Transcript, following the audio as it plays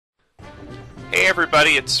Hey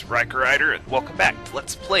everybody, it's RaikouRider, and welcome back to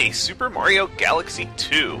Let's Play Super Mario Galaxy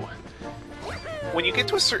 2. When you get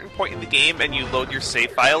to a certain point in the game and you load your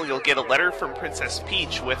save file, you'll get a letter from Princess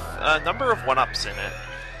Peach with a number of 1-ups in it.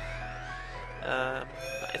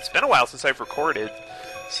 It's been a while since I've recorded,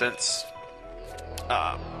 since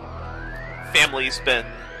family's been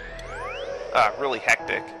really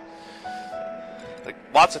hectic. Like,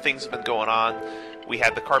 lots of things have been going on. We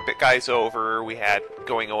had the carpet guys over, we had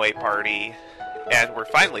going away party, and we're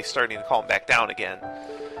finally starting to calm back down again.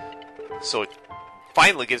 So it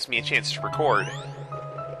finally gives me a chance to record.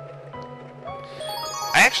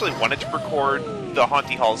 I actually wanted to record the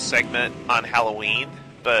Haunty Halls segment on Halloween,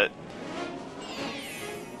 but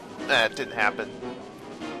it didn't happen.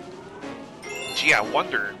 Gee, I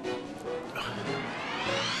wonder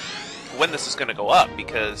when this is going to go up,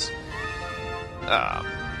 because at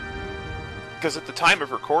the time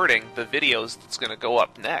of recording, the videos that's going to go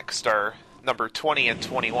up next are number 20 and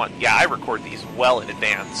 21. Yeah, I record these well in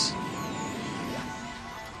advance,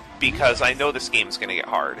 because I know this game's going to get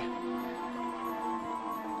hard.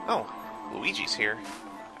 Oh, Luigi's here.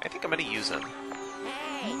 I think I'm going to use him.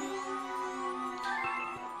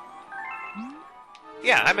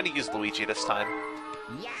 Yeah, I'm going to use Luigi this time.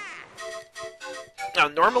 Now,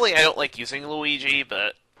 normally I don't like using Luigi,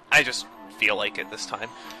 but I just feel like it this time.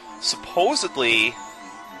 Supposedly,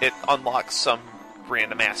 it unlocks some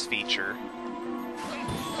random-ass feature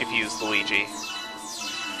if you use Luigi.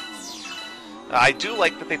 I do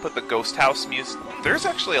like that they put the Ghost House music. There's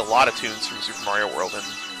actually a lot of tunes from Super Mario World and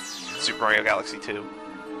Super Mario Galaxy 2.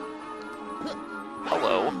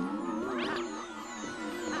 Hello.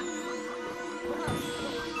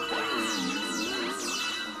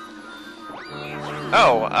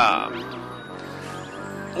 Oh,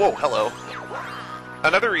 whoa, hello.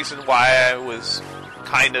 Another reason why I was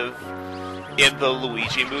kind of in the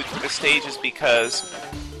Luigi mood for this stage is because,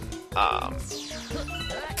 on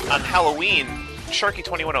Halloween,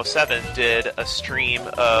 Sharky2107 did a stream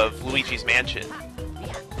of Luigi's Mansion.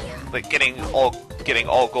 Like, getting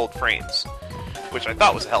all gold frames, which I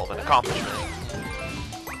thought was a hell of an accomplishment.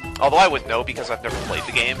 Although I wouldn't know because I've never played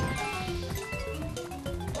the game.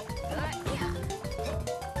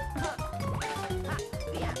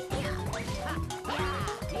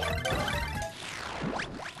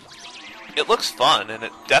 It looks fun, and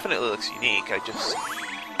it definitely looks unique. I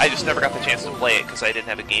just never got the chance to play it because I didn't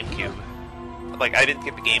have a GameCube. Like, I didn't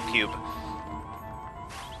get the GameCube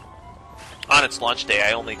on its launch day.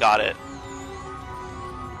 I only got it.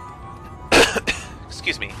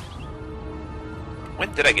 Excuse me.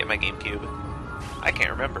 When did I get my GameCube? I can't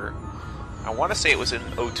remember. I want to say it was in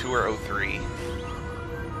 02 or 03.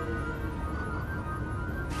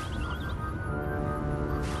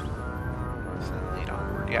 Lead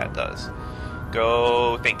onward. Yeah, it does.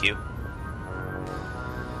 Go, thank you.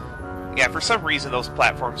 Yeah, for some reason those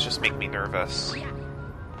platforms just make me nervous.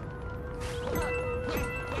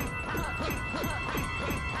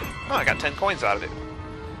 Oh, I got 10 coins out of it.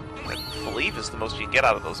 I believe is the most you can get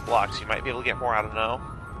out of those blocks. You might be able to get more, I don't know.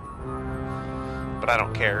 But I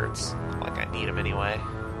don't care, it's like I need them anyway.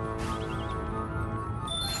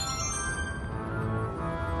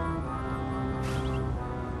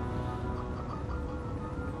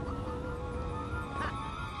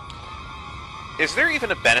 Is there even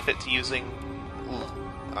a benefit to using...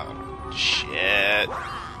 Oh, shit.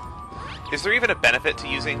 Is there even a benefit to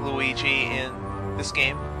using Luigi in this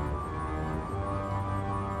game?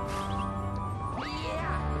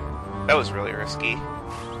 That was really risky.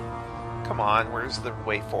 Come on, where's the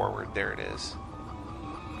way forward? There it is.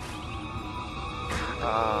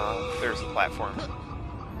 There's the platform.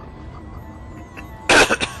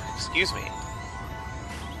 Excuse me.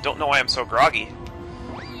 Don't know why I'm so groggy.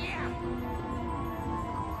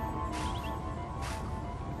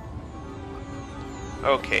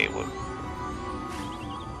 Okay, well...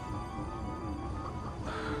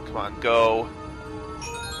 Come on, go.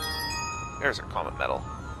 There's our common medal.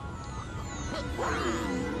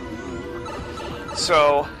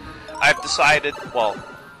 So, I've decided, well,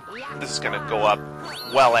 this is going to go up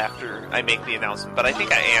well after I make the announcement, but I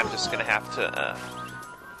think I am just going to have to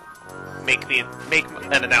make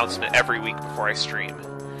an announcement every week before I stream,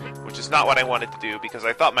 which is not what I wanted to do, because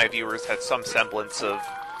I thought my viewers had some semblance of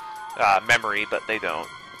memory, but they don't.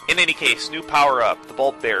 In any case, new power-up, the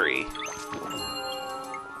Bulb Berry.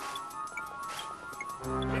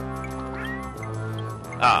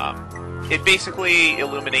 It basically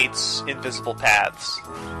illuminates invisible paths.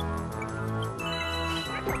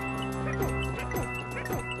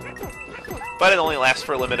 But it only lasts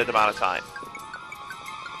for a limited amount of time.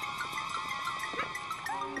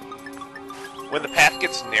 When the path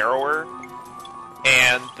gets narrower,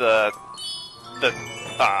 and the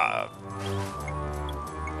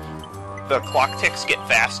clock ticks get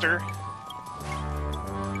faster,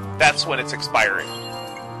 that's when it's expiring.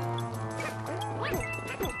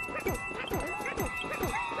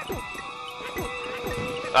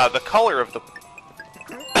 The color of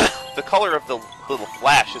the little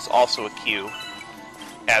flash is also a cue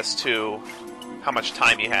as to how much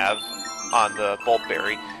time you have on the bulb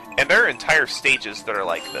berry, and there are entire stages that are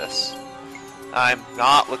like this. I'm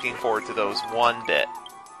not looking forward to those one bit.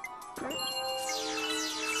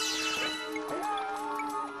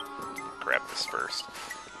 Grab this first.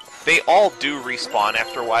 They all do respawn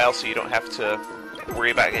after a while, so you don't have to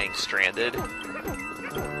worry about getting stranded.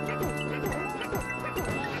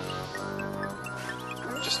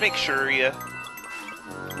 Just make sure you...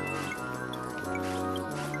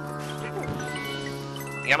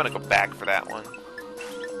 Yeah, I'm gonna go back for that one.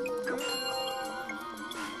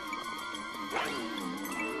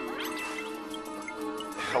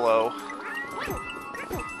 Hello.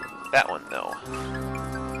 That one, no.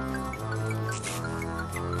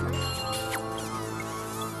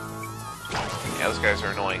 Yeah, those guys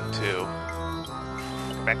are annoying, too.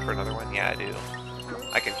 Go back for another one? Yeah, I do.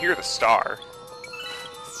 I can hear the star.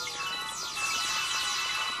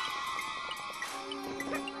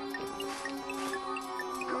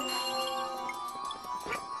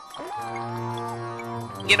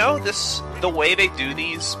 You know, the way they do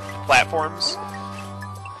these platforms,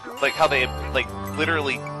 like how they, like,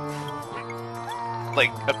 literally,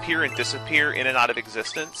 like, appear and disappear in and out of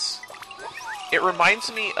existence, it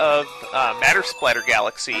reminds me of Matter Splatter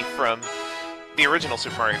Galaxy from the original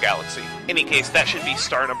Super Mario Galaxy. In any case, that should be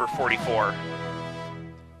star number 44.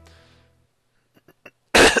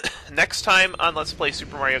 Next time on Let's Play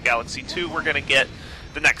Super Mario Galaxy 2, we're gonna get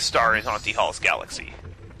the next star in Haunty Hall's Galaxy.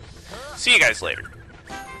 See you guys later.